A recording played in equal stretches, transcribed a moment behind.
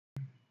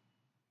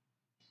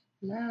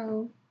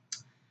Hello.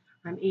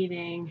 I'm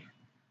eating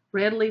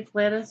red leaf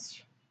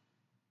lettuce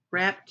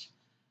wrapped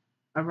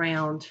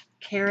around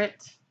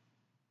carrot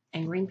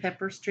and green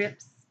pepper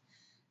strips.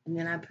 And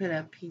then I put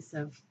a piece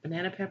of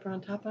banana pepper on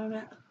top of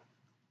it.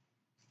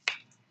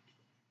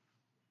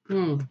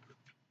 Mmm.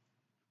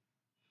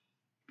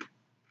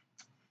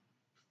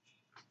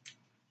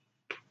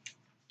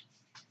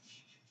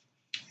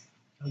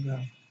 So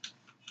good.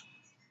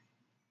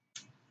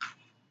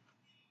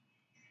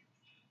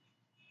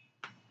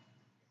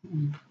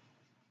 Mm.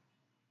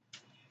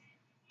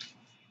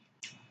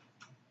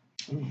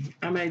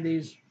 I made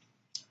these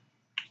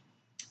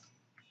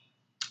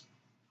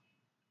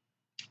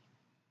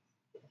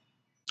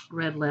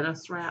red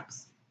lettuce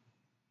wraps.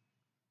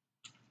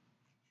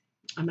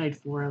 I made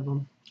 4 of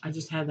them. I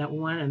just had that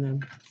one, and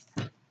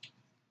then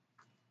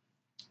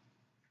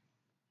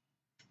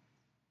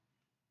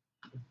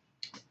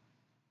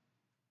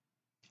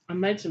I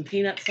made some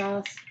peanut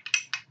sauce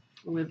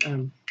with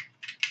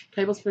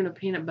tablespoon of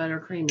peanut butter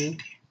creamy,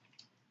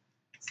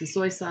 some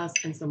soy sauce,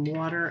 and some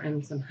water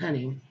and some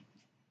honey.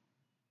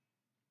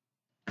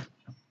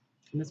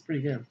 And it's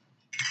pretty good.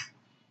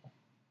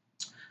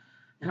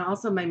 And I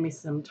also made me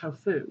some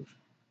tofu.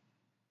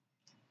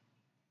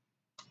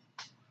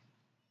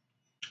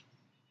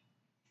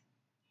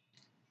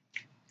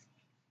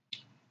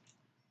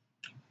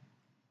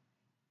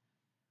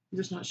 I'm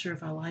just not sure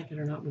if I like it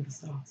or not with the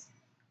sauce.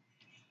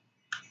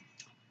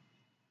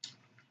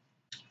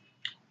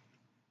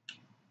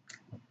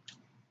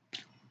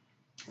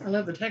 I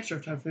love the texture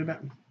of tofu, but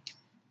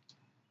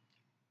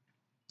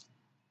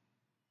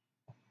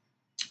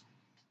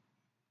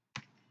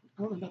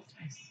I don't know about the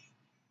taste.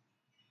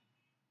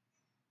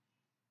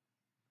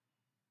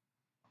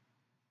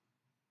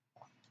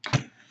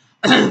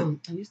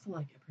 I used to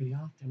like it pretty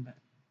often,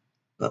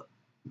 but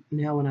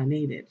now when I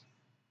need it,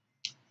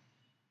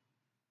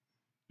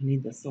 I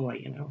need the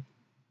soy, It's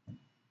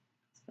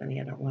funny,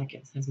 I don't like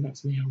it as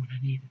much now when I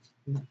need it.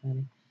 Isn't that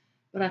funny?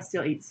 But I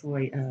still eat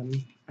soy.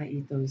 I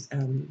eat those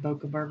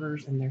Boca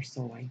burgers, and they're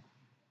soy.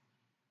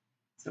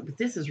 So, but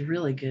this is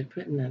really good.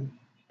 Putting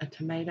a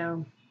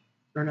tomato,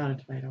 or not a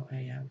tomato,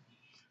 a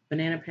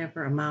banana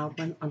pepper, a mild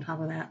one, on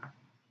top of that.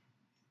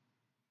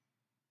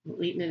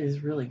 Eating it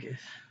is really good.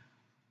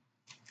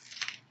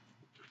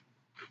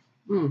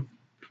 Mmm.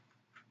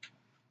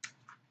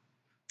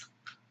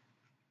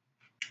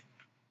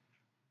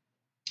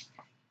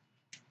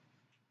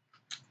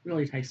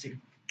 Really tasty.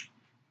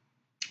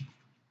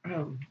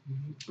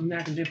 And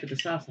I can dip with the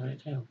sauce on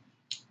it too.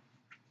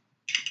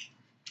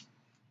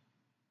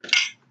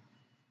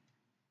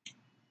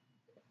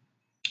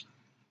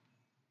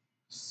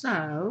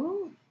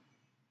 So,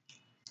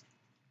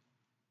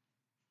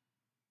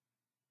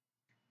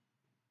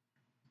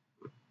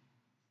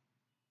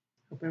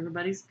 hope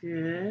everybody's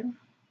good.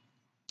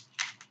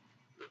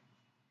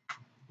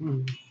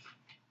 Mm.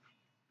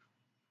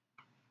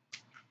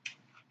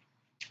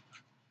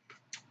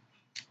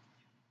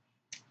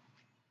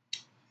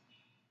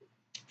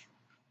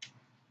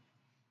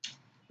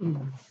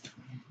 Mm.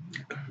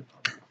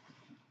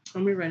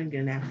 Let me ready to get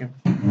a napkin.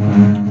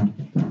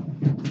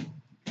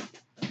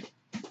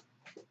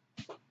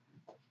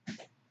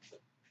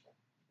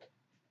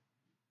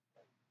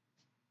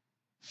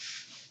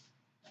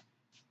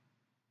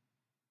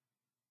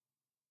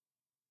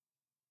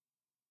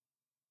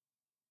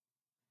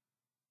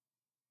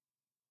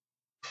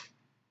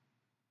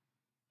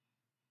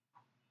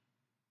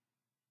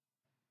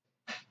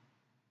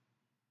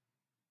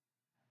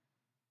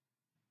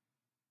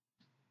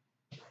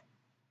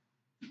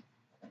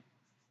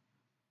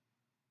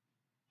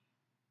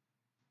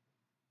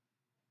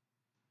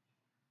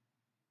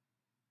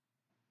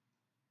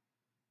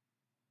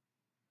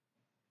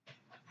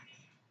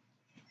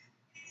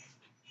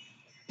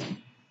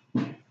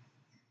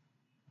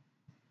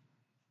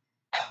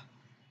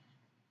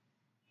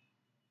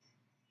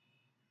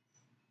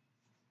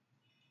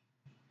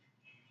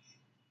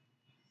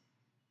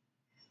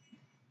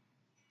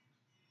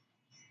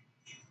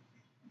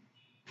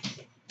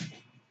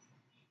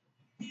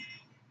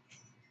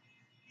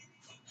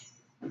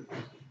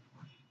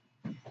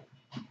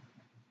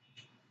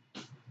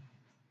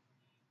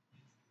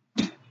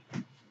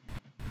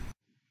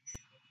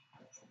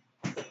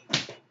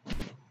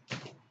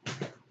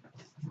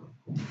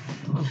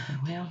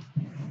 Well,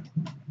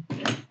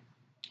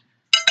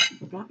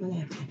 I brought my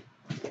napkin.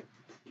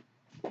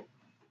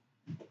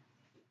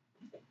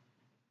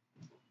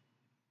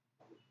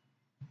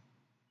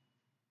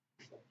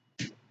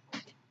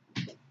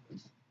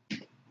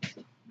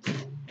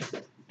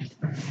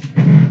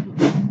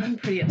 I'm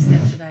pretty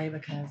upset today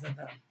because of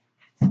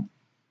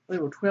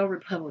there were 12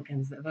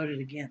 Republicans that voted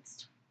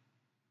against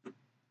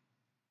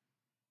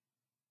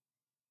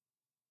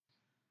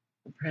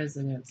the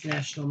president's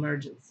national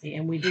emergency,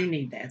 and we do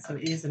need that. So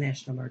it is a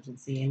national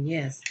emergency. And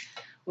yes,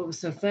 what was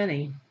so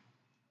funny,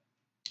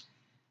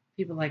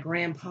 people like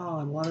Rand Paul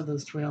and a lot of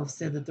those 12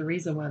 said that the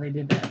reason why they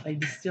did that,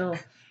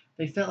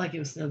 they felt like it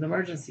was an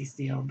emergency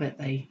still, but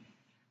they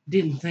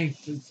didn't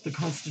think that the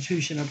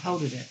Constitution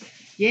upholded it.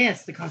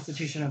 Yes, the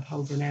Constitution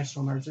upholds a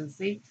national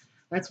emergency.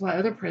 That's why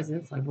other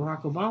presidents, like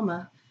Barack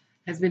Obama,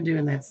 has been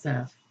doing that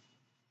stuff.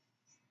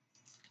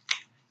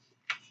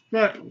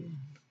 But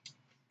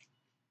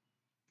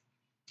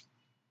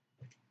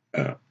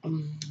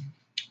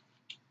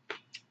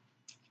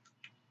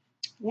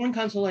one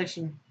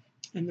consolation,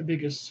 and the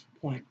biggest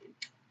point,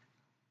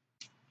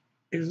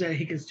 is that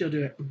he can still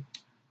do it.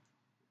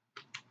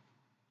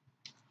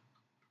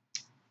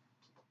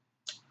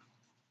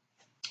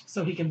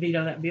 So he can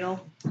veto that bill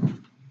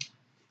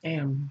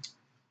and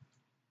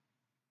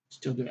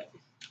still do it.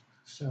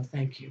 So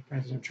thank you,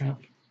 President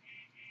Trump.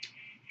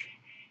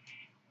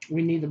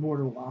 We need the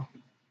border wall.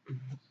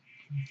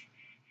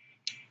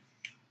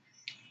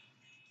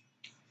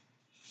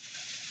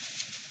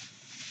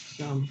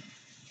 So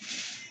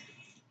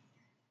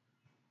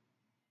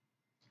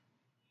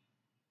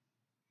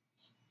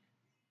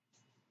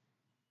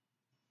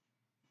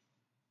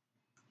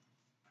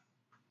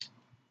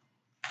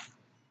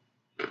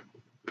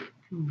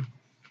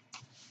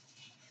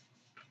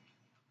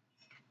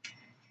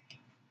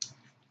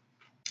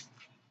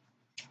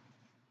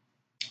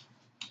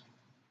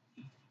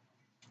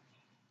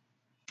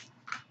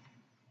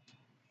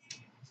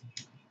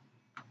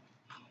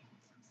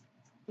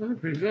those are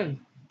pretty good.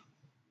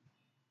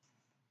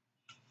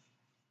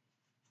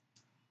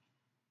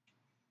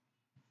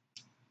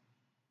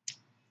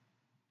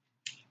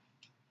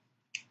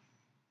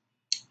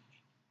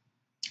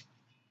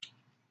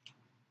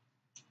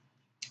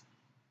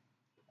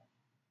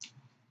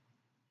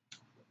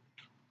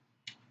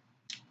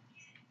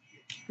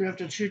 You have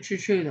to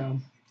chew though,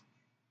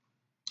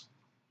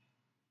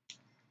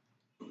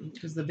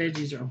 because the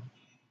veggies are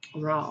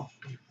raw.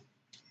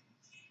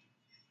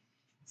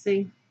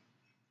 See,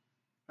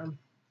 um,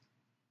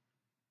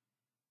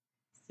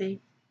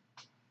 see.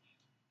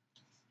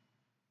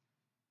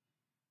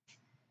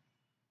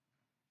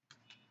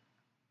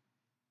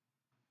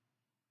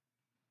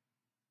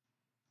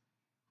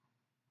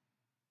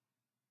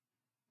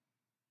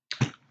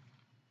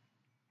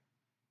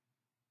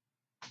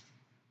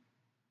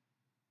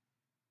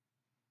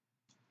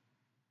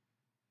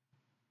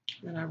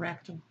 Then I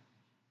wrapped them.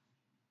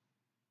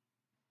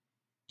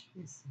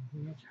 Let's see.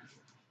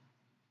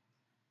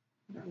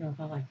 I don't know if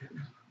I like that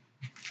now.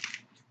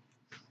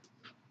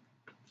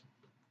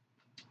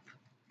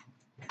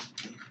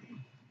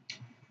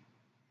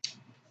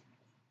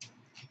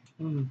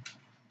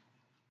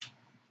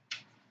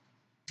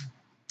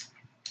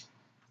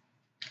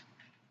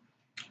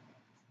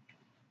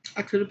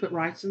 I could have put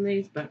rice in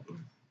these, but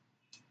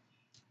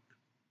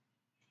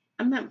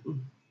I'm not.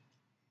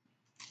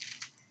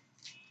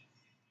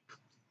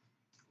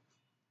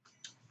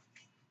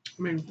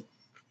 I mean,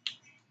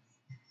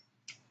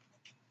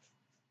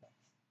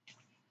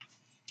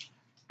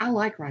 I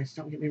like rice,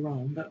 don't get me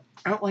wrong, but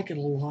I don't like it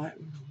a lot.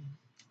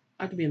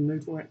 I have to be in the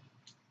mood for it.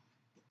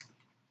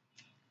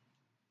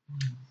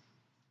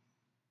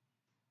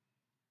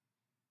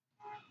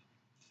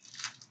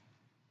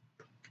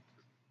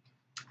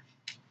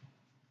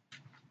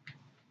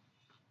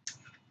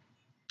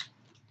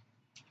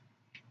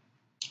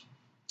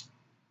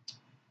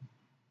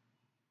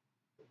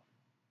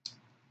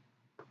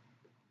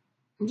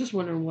 I'm just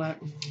wondering what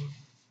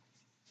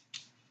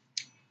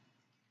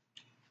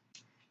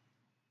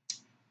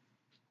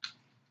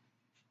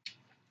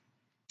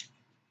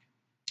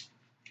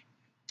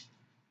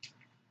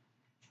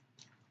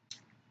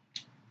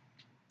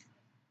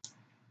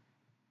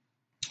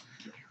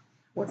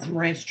some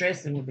ranch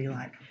dressing would be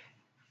like.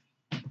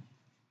 I'm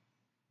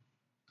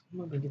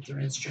gonna get the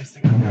ranch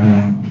dressing.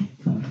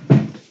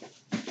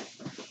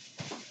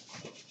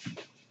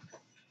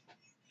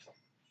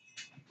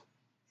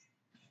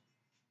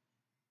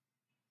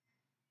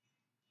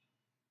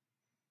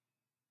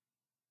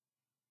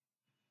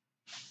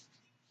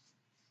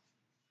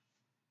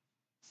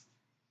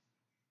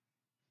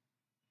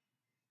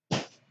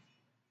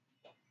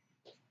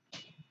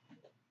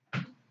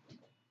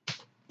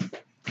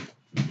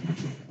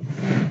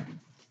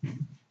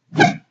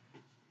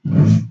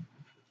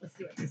 Let's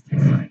see what this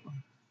tastes like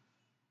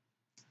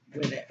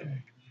with it.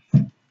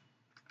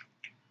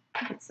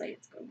 I would say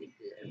it's gonna be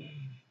good.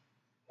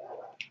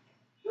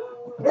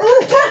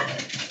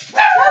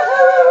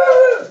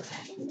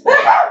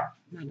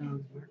 My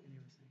dog's barking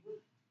everything.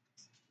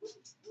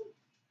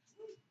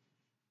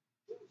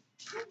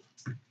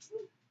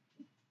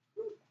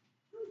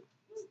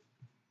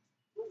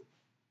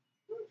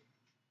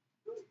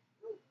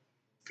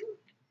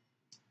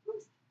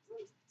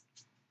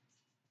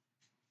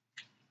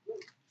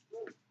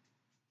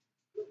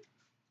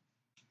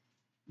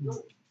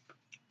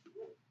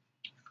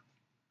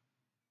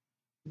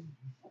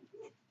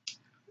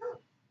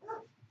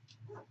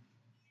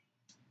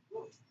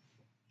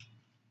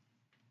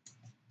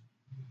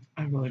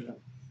 I really don't.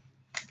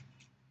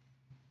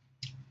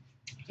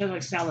 Tastes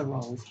like salad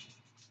rolls.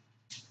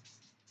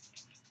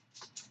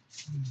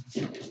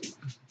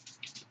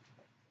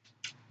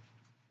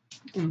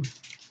 Mm.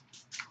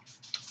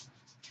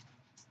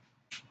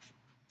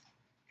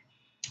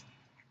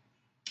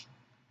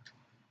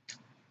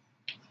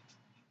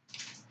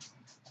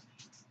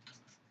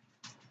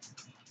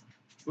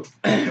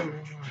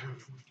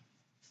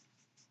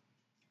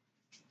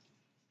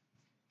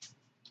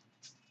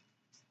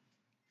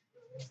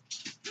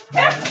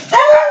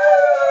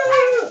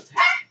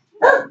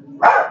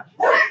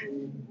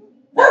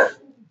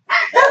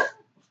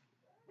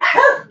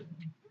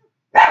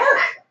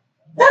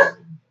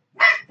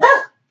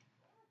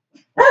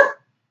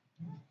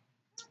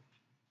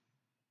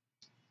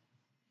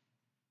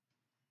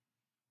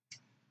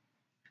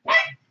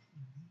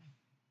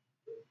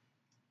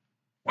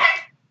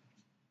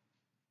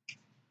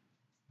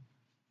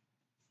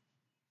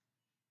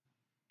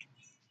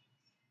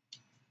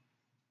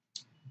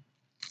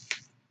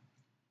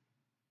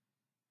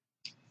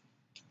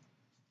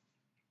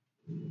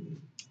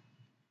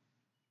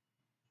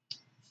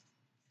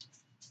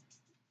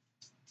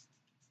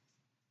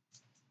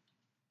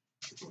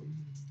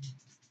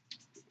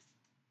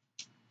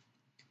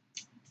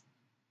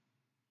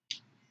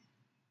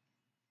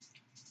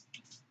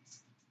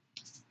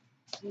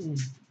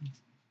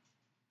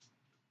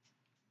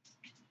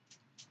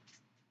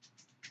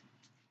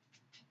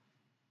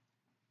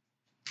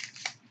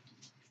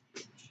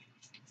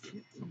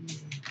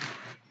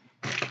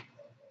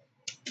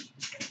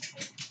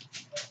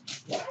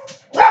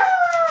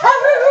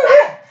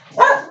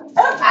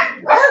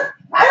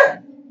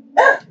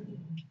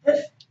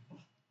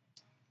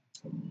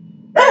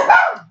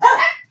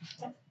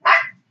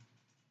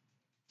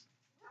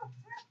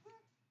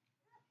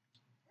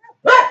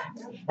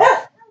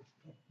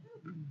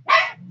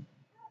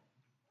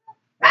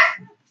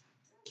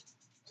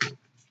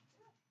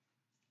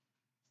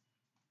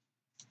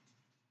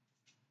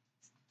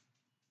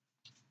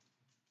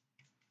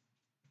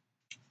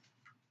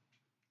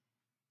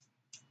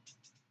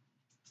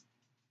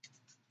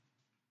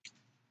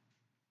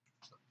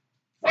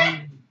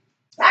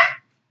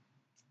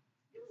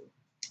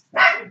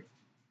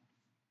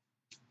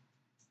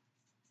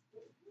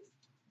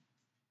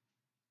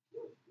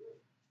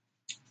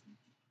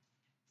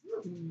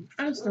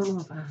 I just don't know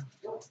if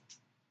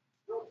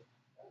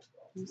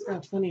it's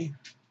not funny.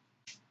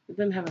 It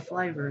doesn't have a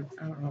flavor.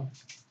 I don't know.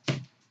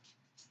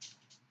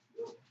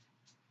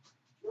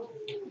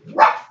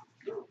 Well,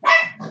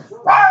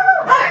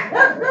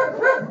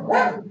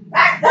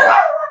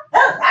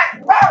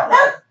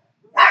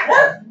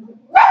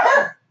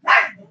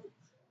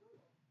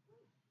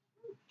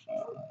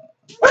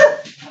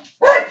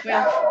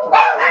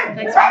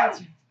 thanks for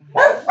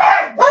watching.